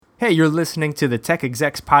Hey, you're listening to the Tech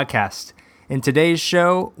Execs Podcast. In today's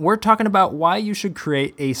show, we're talking about why you should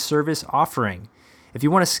create a service offering. If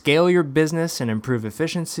you want to scale your business and improve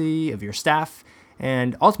efficiency of your staff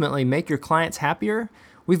and ultimately make your clients happier,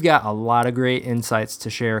 we've got a lot of great insights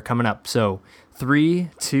to share coming up. So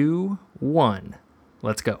 3, 2, 1,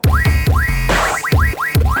 let's go.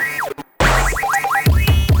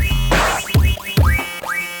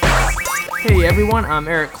 Hey everyone, I'm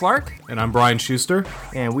Eric Clark. And I'm Brian Schuster.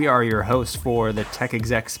 And we are your hosts for the Tech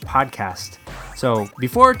Execs Podcast. So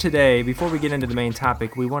before we get into the main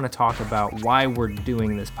topic, we want to talk about why we're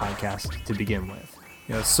doing this podcast to begin with.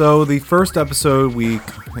 Yeah, so the first episode,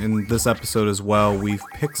 in this episode as well, we've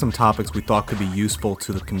picked some topics we thought could be useful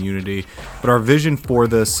to the community. But our vision for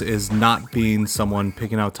this is not being someone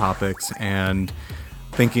picking out topics and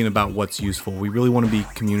thinking about what's useful. We really want to be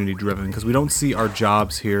community driven because we don't see our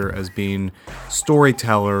jobs here as being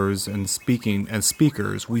storytellers and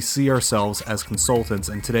speakers. We see ourselves as consultants,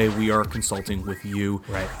 and today we are consulting with you,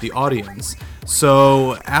 the audience.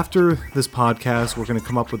 So after this podcast, we're going to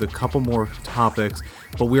come up with a couple more topics,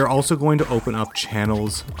 but we are also going to open up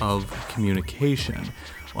channels of communication.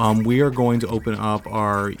 We are going to open up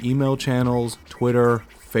our email channels, Twitter,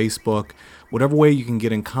 Facebook, whatever way you can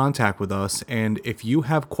get in contact with us. And if you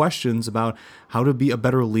have questions about how to be a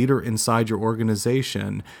better leader inside your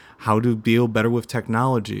organization, how to deal better with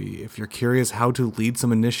technology, if you're curious how to lead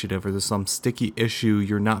some initiative or there's some sticky issue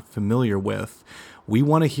you're not familiar with, we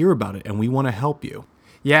want to hear about it and we want to help you.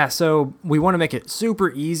 Yeah, so we want to make it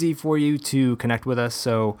super easy for you to connect with us.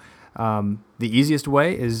 So the easiest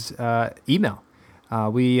way is email.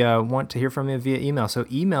 We want to hear from you via email. So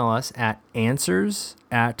email us at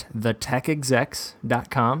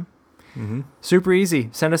answers@thetechexecs.com. Mm-hmm. Super easy.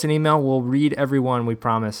 Send us an email. We'll read every one, we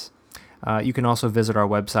promise. You can also visit our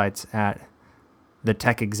websites at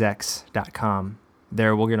thetechexecs.com.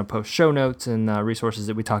 There we're going to post show notes and resources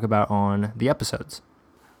that we talk about on the episodes.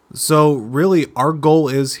 So really, our goal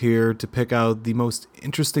is here to pick out the most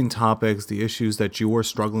interesting topics, the issues that you are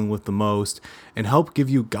struggling with the most, and help give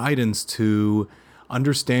you guidance to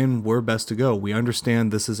understand where best to go. We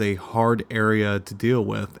understand this is a hard area to deal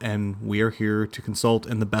with, and we are here to consult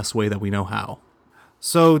in the best way that we know how.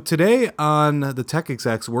 So today on the Tech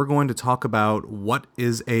Execs, we're going to talk about what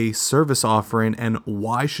is a service offering and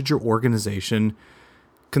why should your organization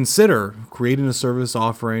consider creating a service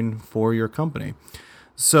offering for your company.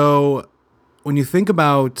 So when you think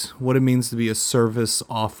about what it means to be a service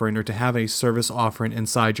offering or to have a service offering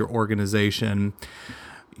inside your organization,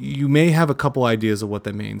 you may have a couple ideas of what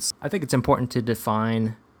that means. I think it's important to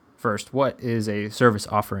define first what is a service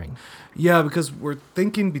offering. Yeah, because we're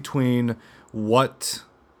thinking between what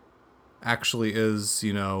actually is,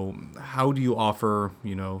 how do you offer,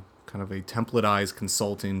 kind of a templatized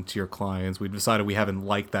consulting to your clients. We decided we haven't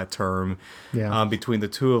liked that term between the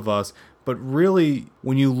two of us. But really,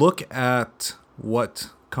 when you look at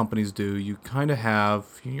what companies do, you kind of have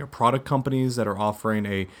your product companies that are offering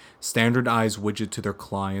a standardized widget to their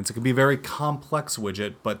clients. It could be a very complex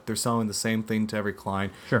widget, but they're selling the same thing to every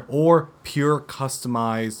client. Sure. Or pure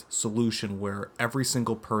customized solution where every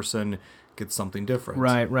single person gets something different.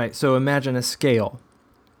 Right. So imagine a scale.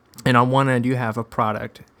 And on one end, you have a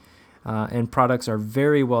product. And products are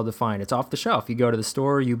very well defined. It's off the shelf. You go to the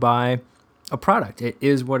store, you buy a product. It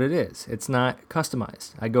is what it is. It's not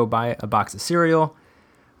customized. I go buy a box of cereal.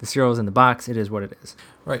 The cereal's in the box. It is what it is.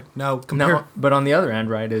 Right. Now, but on the other end,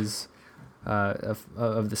 right, is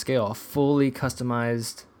of the scale, a fully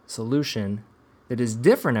customized solution that is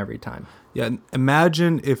different every time. Yeah.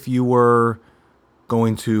 Imagine if you were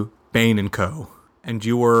going to Bain & Co. and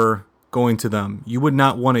you were going to them. You would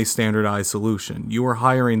not want a standardized solution. You are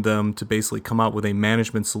hiring them to basically come out with a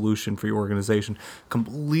management solution for your organization,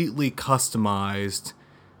 completely customized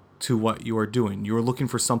to what you are doing. You are looking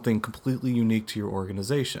for something completely unique to your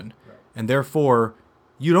organization. Right. And therefore,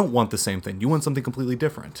 you don't want the same thing. You want something completely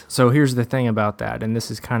different. So here's the thing about that, and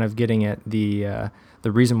this is kind of getting at the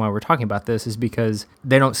reason why we're talking about this is because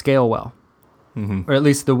they don't scale well. Mm-hmm. Or at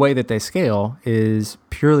least the way that they scale is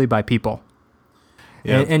purely by people.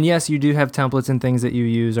 Yeah. And yes, you do have templates and things that you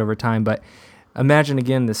use over time, but imagine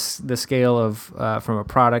again the scale of from a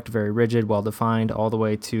product, very rigid, well-defined, all the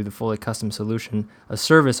way to the fully custom solution. A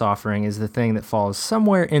service offering is the thing that falls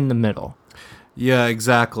somewhere in the middle. Yeah,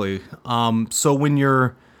 exactly. So when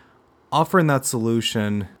you're offering that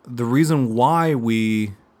solution, the reason why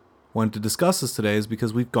we wanted to discuss this today is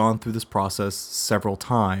because we've gone through this process several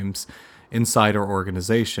times inside our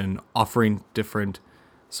organization, offering different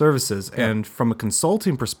services. Yeah. And from a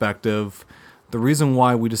consulting perspective, the reason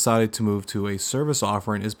why we decided to move to a service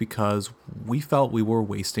offering is because we felt we were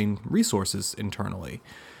wasting resources internally.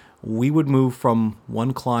 we would move from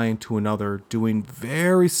one client to another doing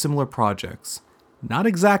very similar projects. Not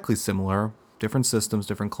exactly similar, different systems,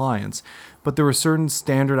 different clients, but there were certain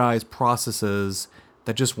standardized processes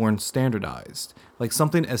that just weren't standardized. Like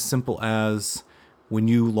something as simple as when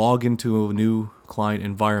you log into a new client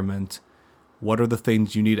environment, what are the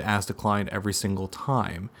things you need to ask the client every single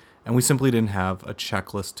time? And we simply didn't have a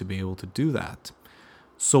checklist to be able to do that.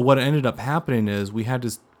 So what ended up happening is we had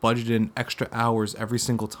to budget in extra hours every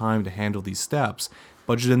single time to handle these steps,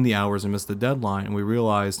 budget in the hours and miss the deadline, and we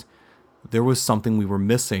realized there was something we were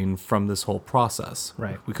missing from this whole process.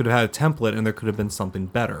 Right. We could have had a template and there could have been something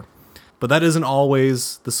better. But that isn't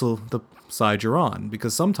always the side you're on,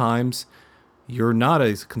 because sometimes you're not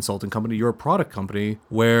a consulting company, you're a product company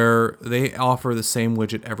where they offer the same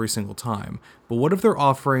widget every single time. But what if they're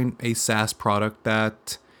offering a SaaS product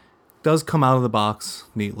that does come out of the box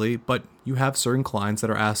neatly, but you have certain clients that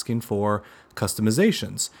are asking for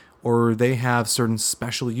customizations, or they have certain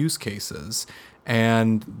special use cases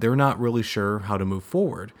and they're not really sure how to move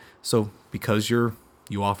forward. So because you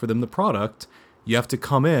offer them the product, you have to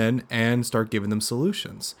come in and start giving them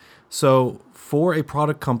solutions. So for a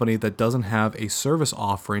product company that doesn't have a service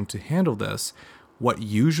offering to handle this, what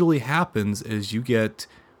usually happens is you get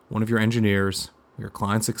one of your engineers, your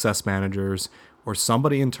client success managers, or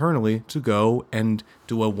somebody internally to go and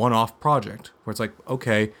do a one-off project where it's like,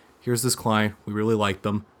 okay, here's this client, we really like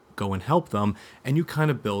them, go and help them, and you kind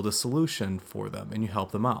of build a solution for them and you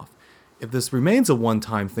help them out. If this remains a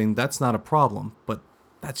one-time thing, that's not a problem, but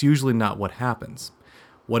that's usually not what happens.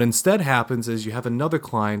 What instead happens is you have another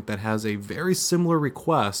client that has a very similar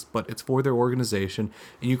request, but it's for their organization,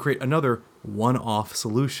 and you create another one-off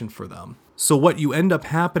solution for them. So what you end up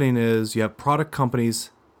happening is you have product companies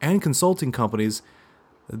and consulting companies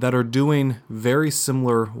that are doing very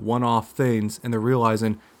similar one-off things, and they're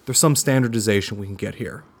realizing there's some standardization we can get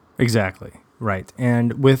here. Exactly. Right.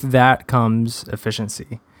 And with that comes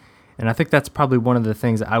efficiency. And I think that's probably one of the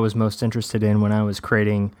things that I was most interested in when I was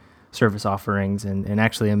creating service offerings, and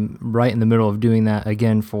actually I'm right in the middle of doing that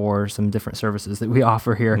again for some different services that we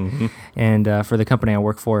offer here and for the company I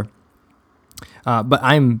work for. But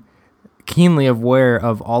I'm keenly aware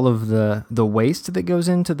of all of the waste that goes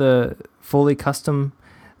into the fully custom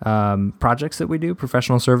projects that we do,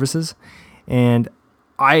 professional services, and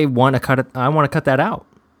I want to cut that out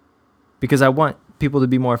because I want people to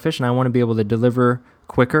be more efficient. I want to be able to deliver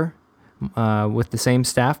quicker with the same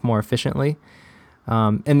staff more efficiently.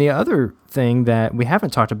 And the other thing that we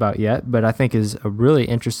haven't talked about yet, but I think is a really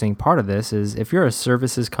interesting part of this, is if you're a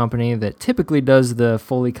services company that typically does the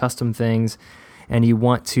fully custom things and you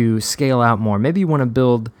want to scale out more, maybe you want to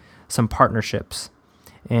build some partnerships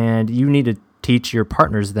and you need to teach your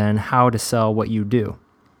partners then how to sell what you do.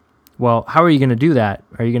 Well, how are you going to do that?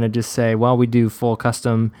 Are you going to just say, well, we do full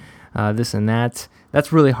custom, this and that?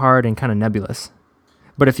 That's really hard and kind of nebulous.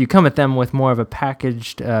 But if you come at them with more of a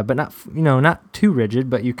packaged, but not too rigid,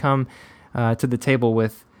 but you come to the table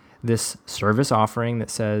with this service offering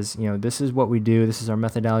that says, this is what we do, this is our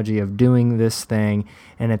methodology of doing this thing,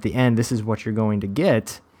 and at the end, this is what you're going to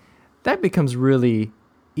get, that becomes really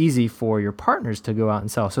easy for your partners to go out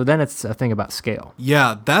and sell. So then it's a thing about scale.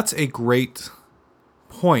 Yeah, that's a great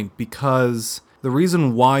point, because the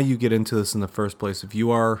reason why you get into this in the first place, if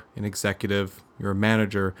you are an executive, you're a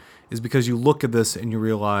manager, is because you look at this and you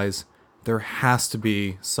realize there has to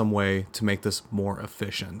be some way to make this more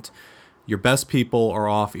efficient. Your best people are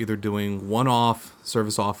off either doing one-off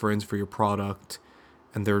service offerings for your product,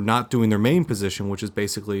 and they're not doing their main position, which is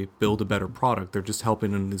basically build a better product. They're just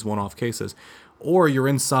helping in these one-off cases. Or you're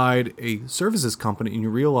inside a services company and you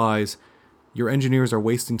realize your engineers are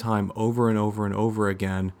wasting time over and over and over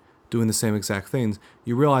again doing the same exact things.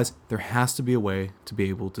 You realize there has to be a way to be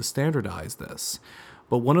able to standardize this.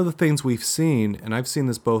 But one of the things we've seen, and I've seen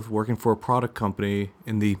this both working for a product company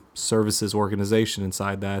in the services organization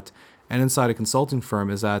inside that, and inside a consulting firm,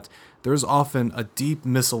 is that there's often a deep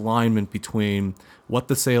misalignment between what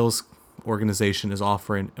the sales organization is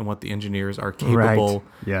offering and what the engineers are capable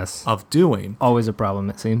of doing. Always a problem,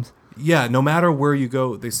 it seems. Yeah, no matter where you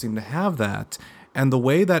go, they seem to have that. And the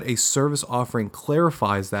way that a service offering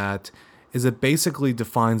clarifies that is it basically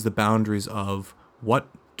defines the boundaries of what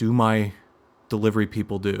do my delivery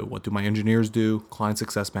people do? What do my engineers do? Client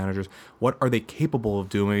success managers, what are they capable of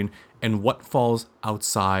doing? And what falls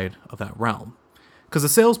outside of that realm? Because a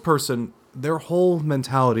salesperson, their whole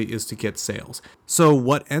mentality is to get sales. So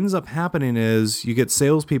what ends up happening is you get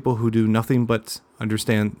salespeople who do nothing but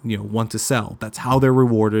understand, want to sell. That's how they're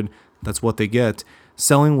rewarded. That's what they get,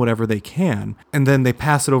 selling whatever they can. And then they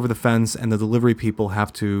pass it over the fence and the delivery people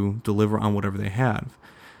have to deliver on whatever they have.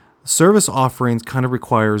 Service offerings kind of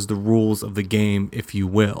requires the rules of the game, if you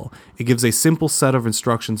will. It gives a simple set of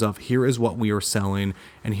instructions of here is what we are selling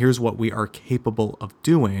and here's what we are capable of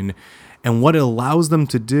doing. And what it allows them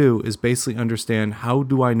to do is basically understand, how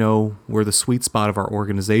do I know where the sweet spot of our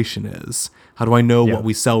organization is? How do I know what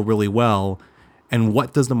we sell really well? And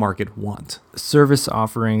what does the market want? Service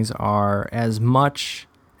offerings are as much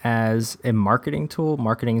as a marketing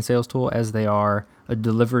and sales tool, as they are a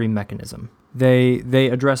delivery mechanism. They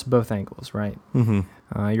address both angles, right?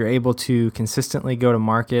 Mm-hmm. You're able to consistently go to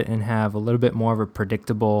market and have a little bit more of a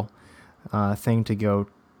predictable thing to go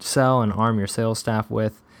sell and arm your sales staff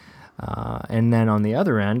with. And then on the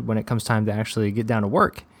other end, when it comes time to actually get down to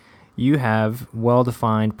work, you have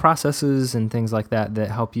well-defined processes and things like that that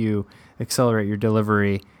help you accelerate your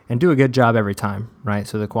delivery and do a good job every time, right?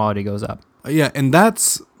 So the quality goes up. Yeah, and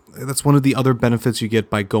that's one of the other benefits you get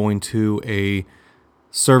by going to a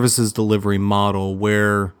services delivery model,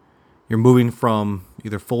 where you're moving from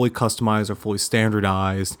either fully customized or fully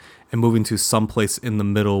standardized and moving to someplace in the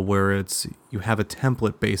middle where it's you have a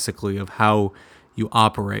template basically of how you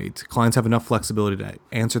operate. Clients have enough flexibility to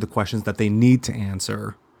answer the questions that they need to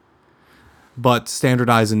answer, but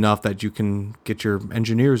standardize enough that you can get your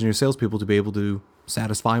engineers and your salespeople to be able to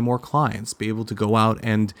satisfy more clients, be able to go out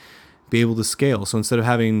and be able to scale. So instead of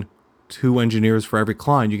having 2 engineers for every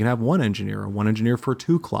client, you can have 1 engineer or 1 engineer for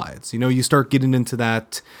 2 clients. You start getting into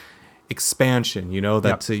that expansion,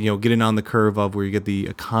 getting on the curve of where you get the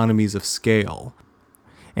economies of scale.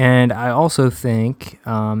 And I also think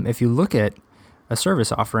if you look at a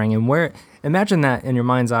service offering and imagine that in your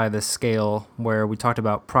mind's eye, this scale where we talked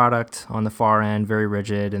about product on the far end, very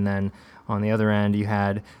rigid, and then on the other end, you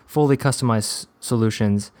had fully customized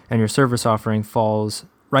solutions, and your service offering falls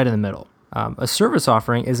right in the middle. A service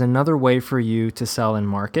offering is another way for you to sell and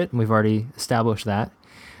market, and we've already established that.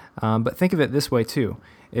 But think of it this way too.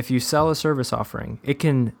 If you sell a service offering, it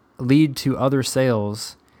can lead to other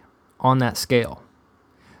sales on that scale.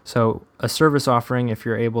 So a service offering, if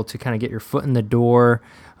you're able to kind of get your foot in the door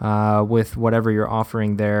with whatever you're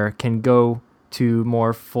offering there, can go to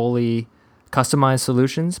more fully customized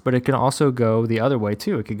solutions, but it can also go the other way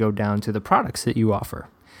too. It could go down to the products that you offer.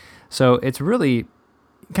 So it's really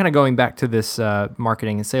kind of going back to this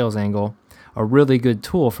marketing and sales angle, a really good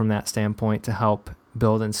tool from that standpoint to help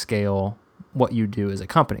build and scale what you do as a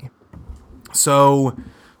company. So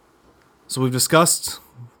we've discussed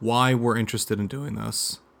why we're interested in doing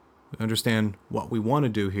this. We understand what we want to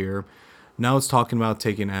do here. Now it's talking about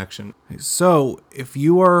taking action. So if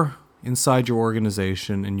you are inside your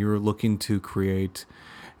organization and you're looking to create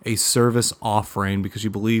a service offering because you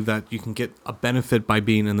believe that you can get a benefit by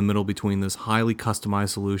being in the middle between this highly customized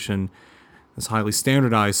solution, this highly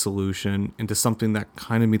standardized solution, into something that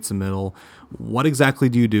kind of meets the middle, what exactly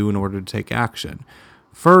do you do in order to take action?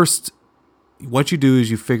 First, what you do is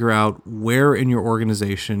you figure out where in your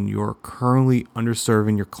organization you're currently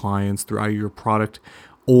underserving your clients through either your product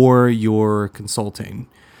or your consulting.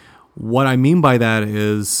 What I mean by that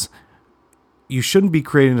is you shouldn't be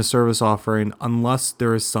creating a service offering unless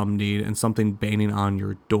there is some need and something banging on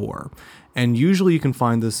your door. And usually you can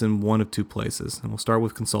find this in one of 2 places. And we'll start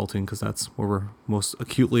with consulting because that's where we're most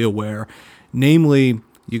acutely aware. Namely,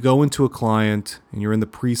 you go into a client and you're in the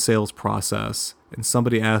pre-sales process and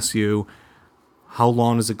somebody asks you, how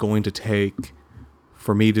long is it going to take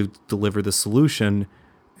for me to deliver the solution?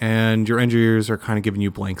 And your engineers are kind of giving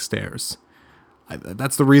you blank stares.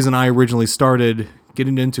 That's the reason I originally started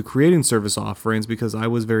getting into creating service offerings, because I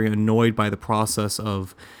was very annoyed by the process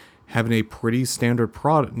of having a pretty standard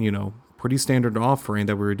product, pretty standard offering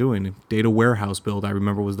that we were doing. Data warehouse build, I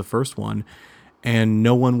remember, was the first one, and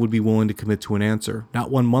no one would be willing to commit to an answer.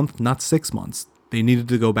 Not 1 month, not 6 months. They needed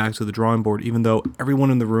to go back to the drawing board, even though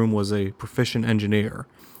everyone in the room was a proficient engineer.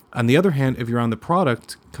 On the other hand, if you're on the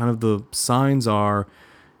product, kind of the signs are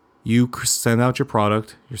you send out your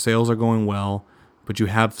product, your sales are going well, but you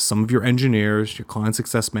have some of your engineers, your client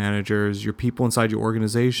success managers, your people inside your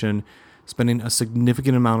organization spending a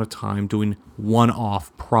significant amount of time doing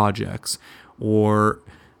one-off projects or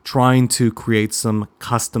trying to create some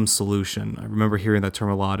custom solution. I remember hearing that term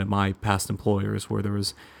a lot at my past employers, where there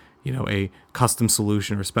was, a custom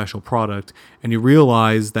solution or special product, and you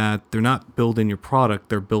realize that they're not building your product,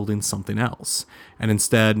 they're building something else, and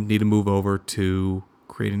instead need to move over to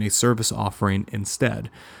creating a service offering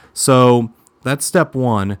instead. So that's step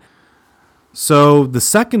 1. So the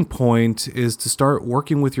second point is to start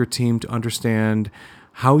working with your team to understand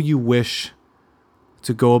how you wish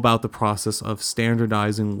to go about the process of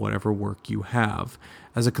standardizing whatever work you have.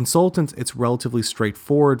 As a consultant, it's relatively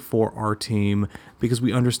straightforward for our team because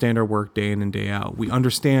we understand our work day in and day out. We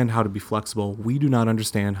understand how to be flexible. We do not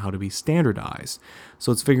understand how to be standardized.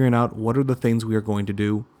 So it's figuring out what are the things we are going to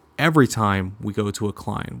do every time we go to a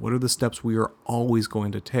client. What are the steps we are always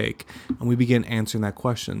going to take? And we begin answering that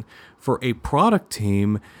question. For a product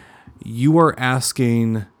team, you are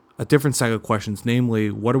asking a different set of questions,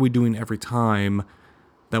 namely, what are we doing every time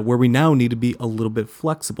that where we now need to be a little bit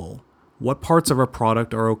flexible? What parts of our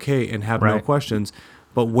product are okay and have no questions,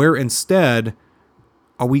 but where instead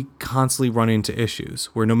are we constantly running into issues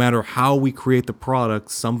where no matter how we create the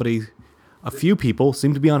product, a few people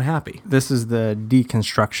seem to be unhappy. This is the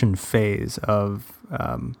deconstruction phase of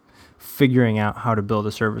figuring out how to build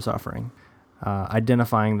a service offering,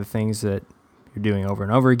 identifying the things that you're doing over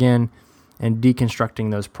and over again, and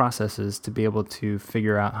deconstructing those processes to be able to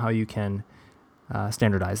figure out how you can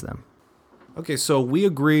standardize them. Okay, so we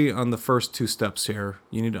agree on the first two steps here.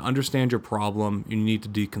 You need to understand your problem. You need to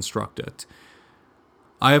deconstruct it.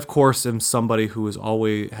 I, of course, am somebody who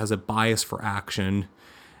has a bias for action,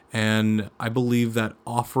 and I believe that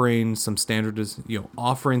offering some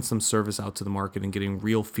offering some service out to the market and getting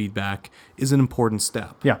real feedback is an important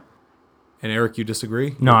step. Yeah. And Eric, you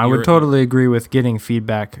disagree? No, I would totally agree with getting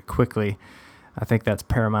feedback quickly. I think that's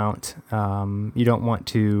paramount. You don't want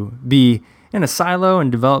to be in a silo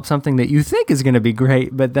and develop something that you think is going to be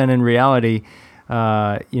great, but then in reality,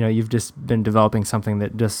 you've just been developing something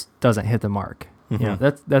that just doesn't hit the mark. Mm-hmm.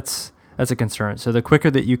 That's a concern. So the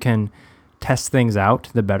quicker that you can test things out,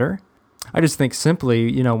 the better. I just think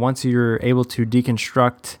simply, once you're able to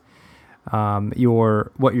deconstruct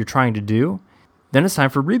what you're trying to do, then it's time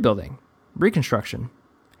for reconstruction.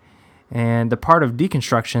 And the part of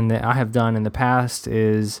deconstruction that I have done in the past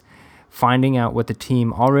is finding out what the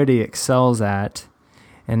team already excels at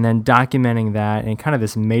and then documenting that in kind of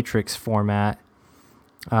this matrix format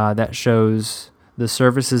that shows the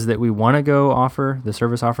services that we want to go offer, the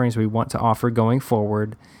service offerings we want to offer going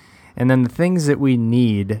forward, and then the things that we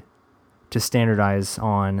need to standardize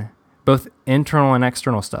on, both internal and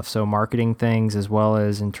external stuff. So marketing things as well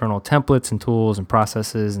as internal templates and tools and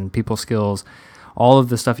processes and people skills. All of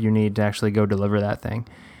the stuff you need to actually go deliver that thing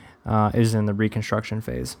is in the reconstruction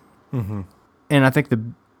phase. Mm-hmm. And I think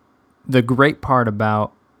the great part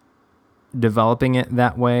about developing it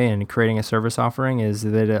that way and creating a service offering is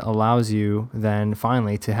that it allows you then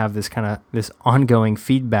finally to have this ongoing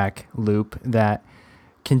feedback loop that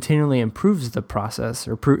continually improves the process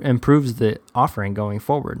or improves the offering going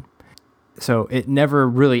forward. So it never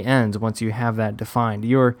really ends once you have that defined.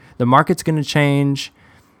 The market's going to change.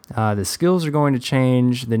 The skills are going to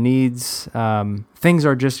change. The needs, things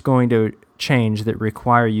are just going to change that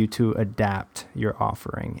require you to adapt your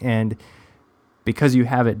offering. And because you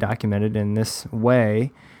have it documented in this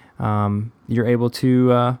way, you're able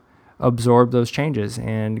to absorb those changes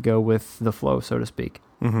and go with the flow, so to speak.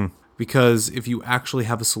 Mm-hmm. Because if you actually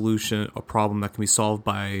have a problem that can be solved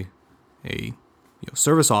by a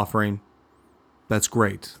service offering, that's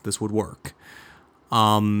great. This would work.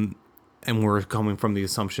 And we're coming from the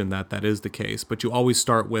assumption that that is the case. But you always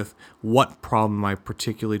start with, what problem am I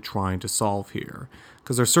particularly trying to solve here?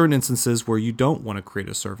 Because there are certain instances where you don't want to create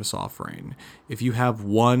a service offering. If you have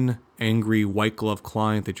one angry white glove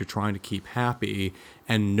client that you're trying to keep happy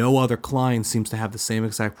and no other client seems to have the same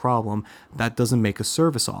exact problem, that doesn't make a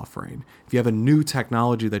service offering. If you have a new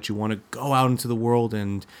technology that you want to go out into the world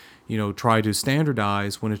and try to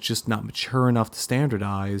standardize when it's just not mature enough to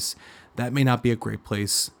standardize, that may not be a great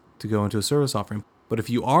place to go into a service offering. But if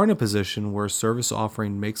you are in a position where a service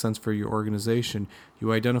offering makes sense for your organization,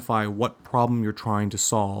 you identify what problem you're trying to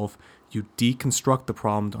solve, you deconstruct the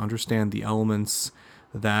problem to understand the elements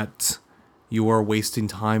that you are wasting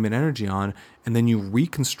time and energy on, and then you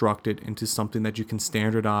reconstruct it into something that you can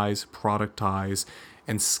standardize, productize,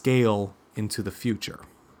 and scale into the future.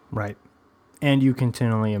 Right. And you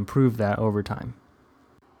continually improve that over time.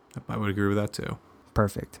 I would agree with that too.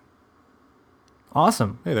 Perfect.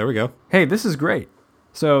 Awesome. Hey, there we go. Hey, this is great.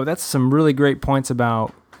 So that's some really great points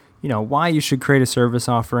about, why you should create a service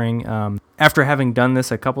offering. After having done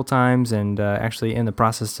this a couple times and actually in the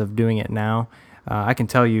process of doing it now, I can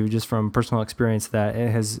tell you just from personal experience that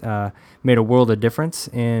it has made a world of difference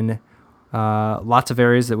in lots of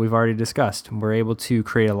areas that we've already discussed. We're able to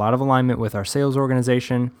create a lot of alignment with our sales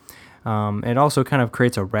organization. It also kind of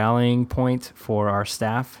creates a rallying point for our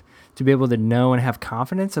staff to be able to know and have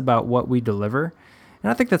confidence about what we deliver. And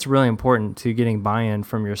I think that's really important to getting buy-in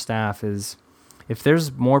from your staff is if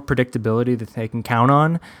there's more predictability that they can count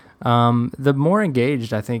on, the more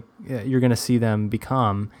engaged I think you're going to see them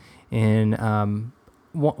become in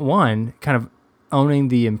one, kind of owning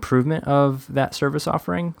the improvement of that service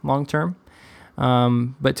offering long term,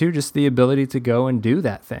 but two, just the ability to go and do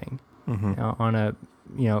that thing on a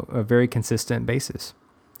very consistent basis.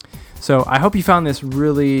 So I hope you found this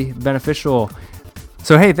really beneficial.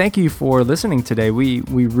 So hey, thank you for listening today. We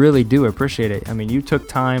really do appreciate it. I mean, you took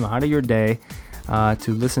time out of your day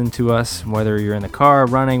to listen to us, whether you're in the car,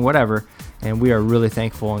 running, whatever, and we are really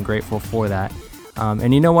thankful and grateful for that.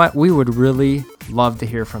 And you know what? We would really love to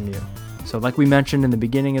hear from you. So like we mentioned in the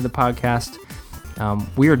beginning of the podcast,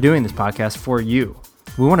 we are doing this podcast for you.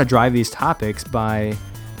 We want to drive these topics by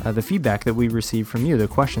the feedback that we receive from you, the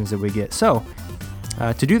questions that we get. So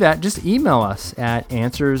to do that, just email us at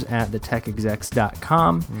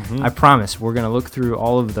answers@thetechexecs.com. I promise we're going to look through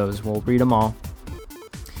all of those. We'll read them all.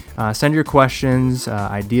 Send your questions,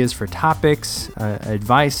 ideas for topics,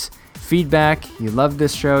 advice, feedback. You loved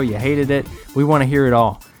this show, you hated it. We want to hear it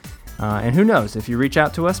all. And who knows, if you reach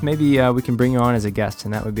out to us, maybe we can bring you on as a guest,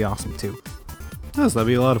 and that would be awesome too. Yes, that'd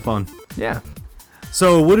be a lot of fun. Yeah.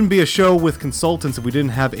 So it wouldn't be a show with consultants if we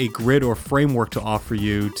didn't have a grid or framework to offer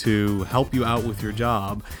you to help you out with your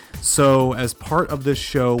job. So as part of this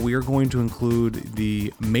show, we are going to include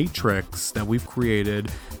the matrix that we've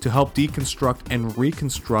created to help deconstruct and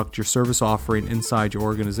reconstruct your service offering inside your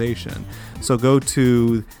organization. So go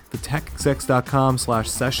to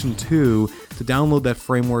thetechexecs.com/session2 to download that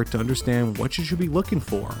framework to understand what you should be looking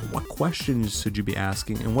for, what questions should you be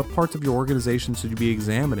asking, and what parts of your organization should you be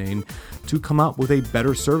examining to come up with a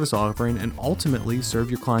better service offering and ultimately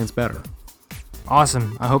serve your clients better.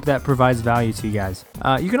 Awesome. I hope that provides value to you guys.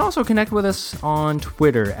 You can also connect with us on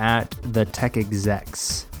Twitter at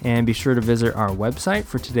 @TechExecs. And be sure to visit our website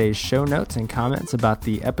for today's show notes and comments about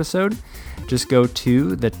the episode. Just go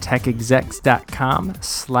to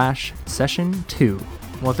thetechexecs.com/session2.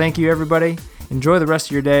 Well, thank you, everybody. Enjoy the rest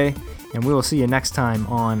of your day, and we will see you next time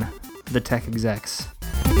on The Tech Execs.